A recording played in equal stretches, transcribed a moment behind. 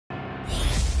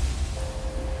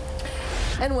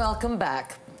And welcome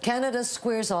back. Canada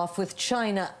squares off with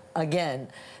China again.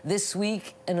 This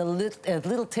week, in a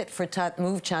little tit-for-tat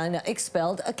move, China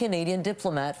expelled a Canadian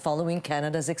diplomat following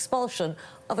Canada's expulsion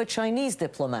of a Chinese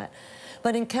diplomat.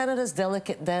 But in Canada's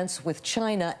delicate dance with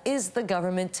China, is the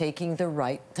government taking the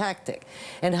right tactic?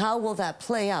 And how will that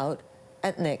play out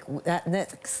at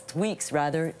next week's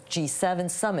G7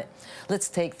 summit? Let's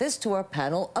take this to our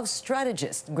panel of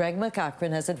strategists. Greg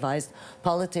McCachran has advised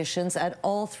politicians at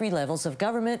all three levels of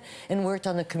government and worked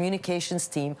on the communications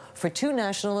team for 2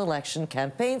 national election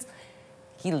campaigns.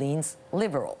 He leans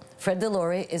liberal. Fred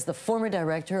Delorey is the former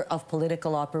director of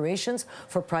political operations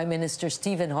for Prime Minister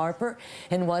Stephen Harper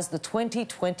and was the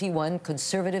 2021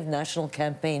 Conservative National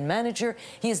Campaign Manager.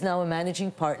 He is now a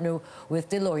managing partner with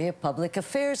Delorey Public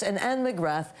Affairs, and Anne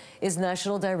McGrath is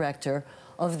National Director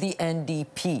of the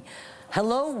NDP.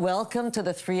 Hello, welcome to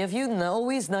the three of you.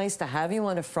 Always nice to have you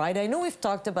on a Friday. I know we've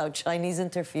talked about Chinese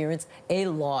interference a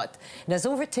lot. It has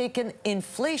overtaken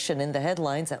inflation in the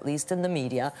headlines, at least in the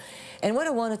media. And what I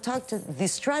want to talk to the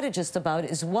strategist about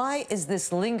is, why is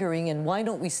this lingering, and why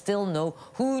don't we still know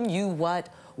who knew what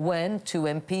when? 2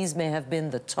 MPs may have been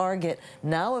the target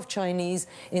now of Chinese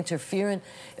interference.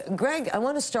 Greg, I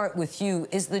want to start with you.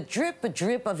 Is the drip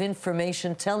of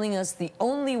information telling us the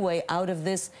only way out of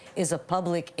this is a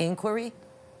public inquiry?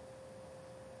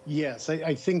 Yes,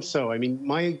 I think so. I mean,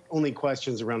 my only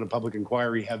questions around a public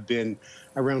inquiry have been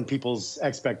around people's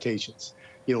expectations.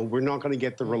 You know, we're not going to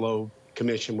get the Rouleau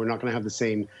Commission. We're not going to have the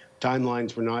same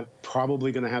timelines. We're not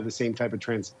probably going to have the same type of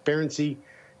transparency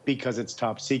because it's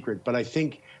top secret. But I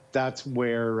think that's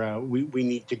where we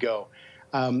need to go.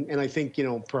 And I think, you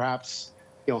know, perhaps,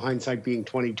 you know, hindsight being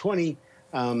 2020, you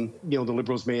know, the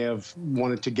Liberals may have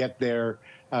wanted to get there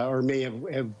or may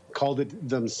have called it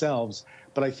themselves.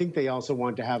 But I think they also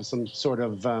want to have some sort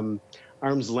of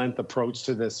arm's length approach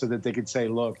to this so that they could say,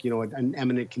 look, you know, an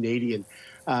eminent Canadian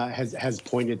has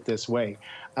pointed this way.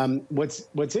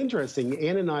 What's interesting,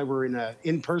 Anne and I were in an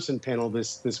in-person panel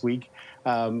this week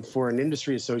for an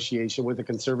industry association with a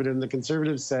Conservative, and the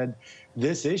Conservatives said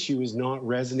this issue is not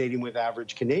resonating with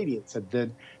average Canadians, that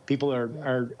people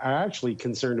are actually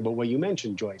concerned about what you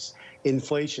mentioned, Joyce,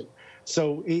 inflation.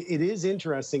 So it is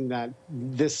interesting that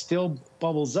this still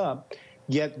bubbles up,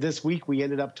 yet this week we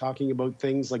ended up talking about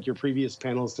things like your previous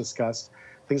panels discussed,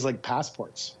 things like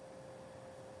passports.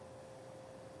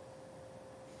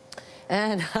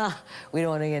 And we don't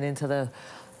want to get into the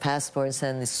passports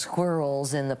and the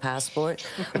squirrels in the passport,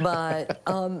 but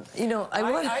you know,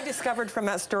 I discovered from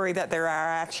that story that there are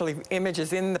actually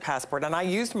images in the passport, and I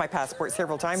used my passport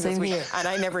several times this week, and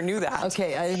I never knew that.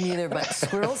 Okay, I didn't either, but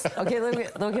squirrels? Okay,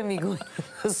 look at me going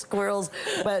the squirrels.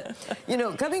 But, you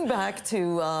know, coming back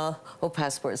to,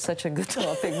 passport is such a good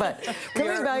topic, but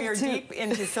coming back to... We are deep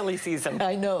into silly season.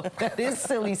 I know, that is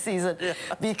silly season,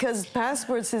 because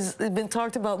passports has been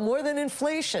talked about more than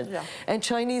inflation and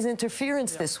Chinese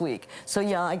interference this week. So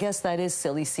yeah, I guess that is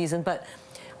silly season. But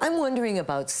I'm wondering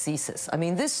about CSIS. I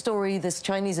mean, this story, this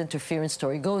Chinese interference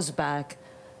story, goes back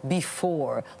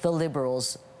before the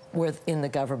Liberals were in the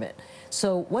government.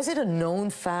 So was it a known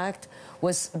fact?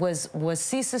 Was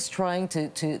CSIS trying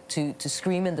to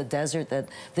scream in the desert that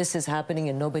this is happening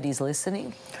and nobody's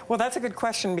listening? Well, that's a good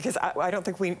question, because I don't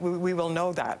think we will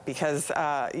know that, because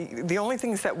the only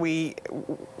things that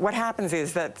what happens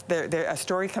is that a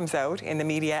story comes out in the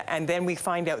media, and then we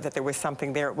find out that there was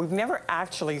something there. We've never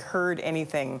actually heard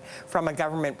anything from a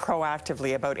government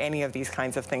proactively about any of these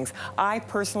kinds of things. I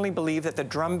personally believe that the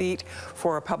drumbeat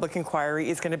for a public inquiry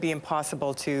is going to be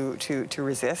impossible to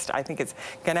resist. I think it's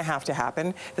going to have to happen.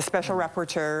 The Special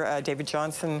Rapporteur, David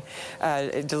Johnson,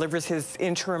 delivers his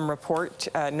interim report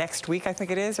next week, I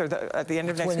think it is, or at the end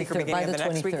of next week or beginning of the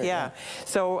next week. Yeah.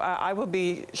 So I will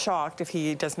be shocked if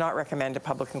he does not recommend a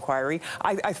public inquiry.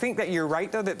 I think that you're right,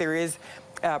 though, that there is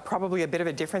probably a bit of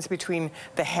a difference between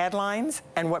the headlines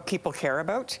and what people care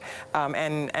about.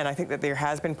 And I think that there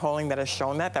has been polling that has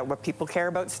shown that what people care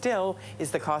about still is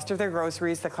the cost of their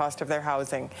groceries, the cost of their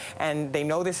housing. And they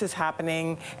know this is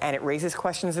happening, and it raises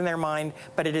questions in their mind,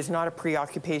 but it is not a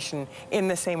preoccupation in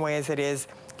the same way as it is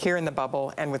here in the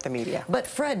bubble and with the media. But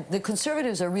Fred, the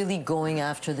Conservatives are really going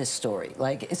after this story.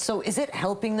 Like, so is it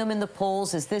helping them in the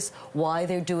polls? Is this why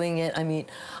they're doing it? I mean,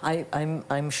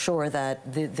 I'm sure that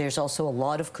there's also a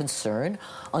lot of concern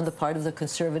on the part of the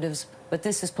Conservatives, but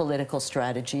this is political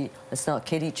strategy. Let's not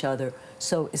kid each other.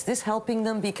 So is this helping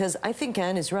them? Because I think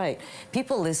Anne is right.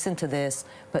 People listen to this,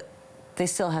 but they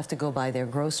still have to go buy their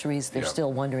groceries. They're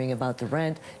still wondering about the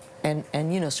rent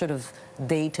and you know, sort of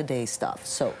day-to-day stuff.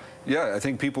 So Yeah, I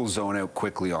think people zone out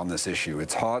quickly on this issue.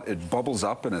 It's hot, it bubbles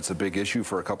up, and it's a big issue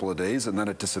for a couple of days, and then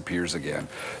it disappears again.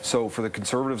 So for the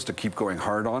Conservatives to keep going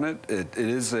hard on it, it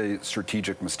is a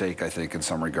strategic mistake, I think, in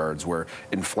some regards, where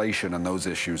inflation and those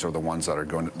issues are the ones that are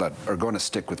going to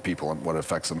stick with people and what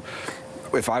affects them.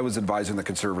 If I was advising the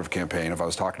Conservative campaign, if I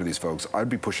was talking to these folks, I'd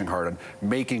be pushing hard on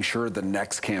making sure the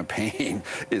next campaign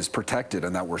is protected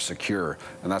and that we're secure.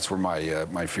 And that's where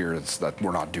my fear is, that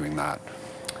we're not doing that.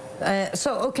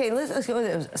 Okay, let's go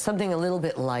to something a little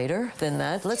bit lighter than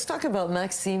that. Let's talk about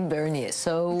Maxime Bernier.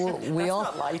 So we all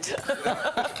not light.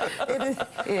 It is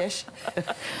ish,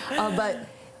 but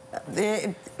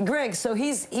Greg. So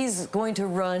he's going to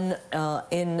run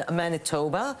in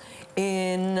Manitoba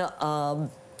in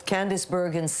Candice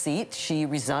Bergen's seat. She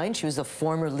resigned. She was a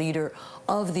former leader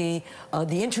of the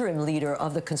interim leader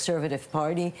of the Conservative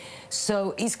Party.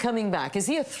 So he's coming back. Is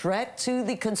he a threat to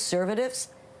the Conservatives?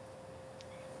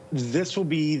 This will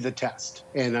be the test,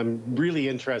 and I'm really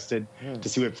interested to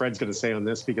see what Fred's going to say on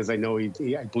this, because I know I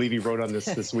believe he wrote on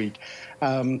this week.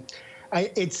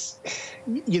 It's,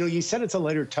 you know, you said it's a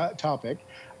lighter topic.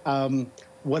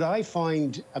 What I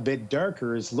find a bit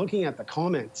darker is looking at the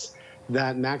comments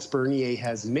that Max Bernier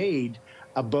has made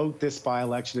about this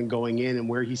by-election and going in, and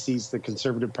where he sees the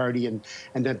Conservative Party and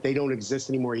that they don't exist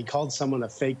anymore. He called someone a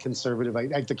fake Conservative.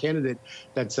 The candidate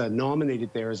that's nominated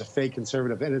there is a fake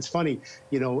Conservative. And it's funny,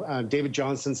 you know, David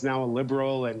Johnson's now a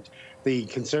Liberal, and the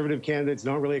Conservative candidate's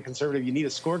not really a Conservative. You need a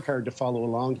scorecard to follow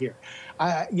along here.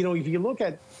 You know, if you look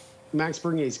at Max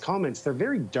Bernier's comments, they're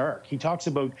very dark. He talks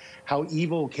about how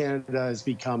evil Canada is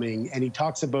becoming, and he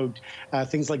talks about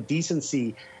things like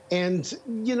decency. And,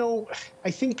 you know,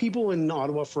 I think people in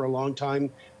Ottawa for a long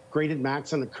time graded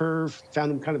Max on a curve,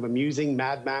 found him kind of amusing.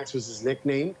 Mad Max was his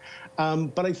nickname.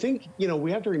 But I think, you know,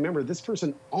 we have to remember this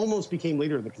person almost became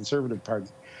leader of the Conservative Party.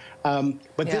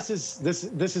 But this is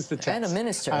the test. And a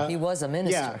minister. He was a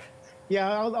minister. Yeah,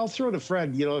 I'll throw to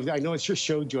Fred. You know, I know it's your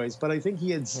show, Joyce, but I think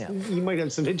he might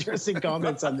have some interesting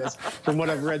comments on this from what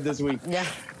I've read this week. Yeah,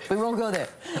 we won't go there.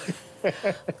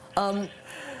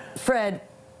 Fred,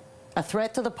 a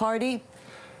threat to the party?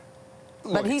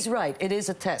 But he's right. It is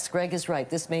a test. Greg is right.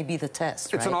 This may be the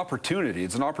test, It's an opportunity.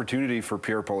 It's an opportunity for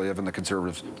Pierre Poilievre and the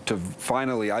Conservatives to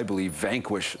finally, I believe,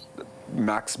 vanquish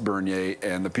Max Bernier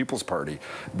and the People's Party.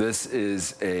 This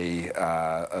is a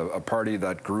party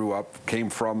that came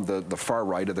from the far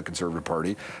right of the Conservative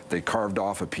Party. They carved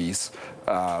off a piece.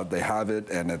 They have it,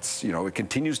 and it's, you know, it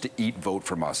continues to eat vote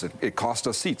from us. It cost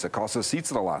us seats. It cost us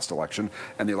seats in the last election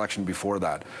and the election before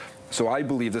that. So I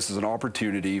believe this is an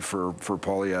opportunity for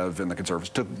Poilievre and the Conservatives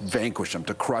to vanquish him,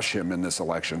 to crush him in this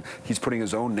election. He's putting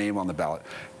his own name on the ballot.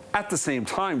 At the same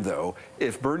time, though,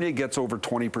 if Bernier gets over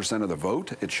 20% of the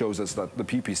vote, it shows us that the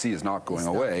PPC is not going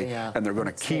away, and they're going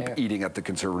to keep eating at the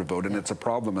Conservative vote, and it's a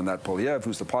problem in that Poilievre,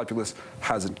 who's the populist,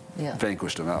 hasn't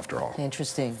vanquished him after all.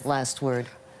 Interesting. Last word.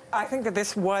 I think that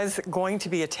this was going to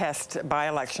be a test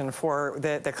by-election for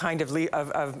the kind of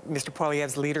Mr.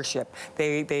 Poilievre's leadership.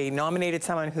 They nominated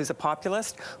someone who's a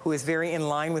populist, who is very in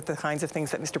line with the kinds of things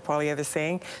that Mr. Poilievre is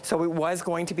saying. So it was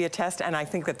going to be a test, and I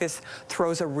think that this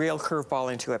throws a real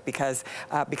curveball into it, because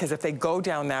if they go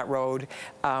down that road,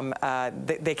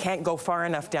 they can't go far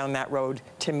enough down that road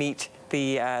to meet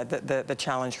the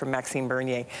challenge from Maxime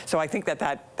Bernier. So I think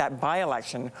that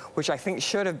by-election, which I think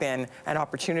should have been an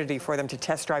opportunity for them to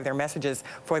test drive their messages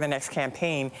for the next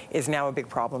campaign, is now a big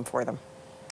problem for them.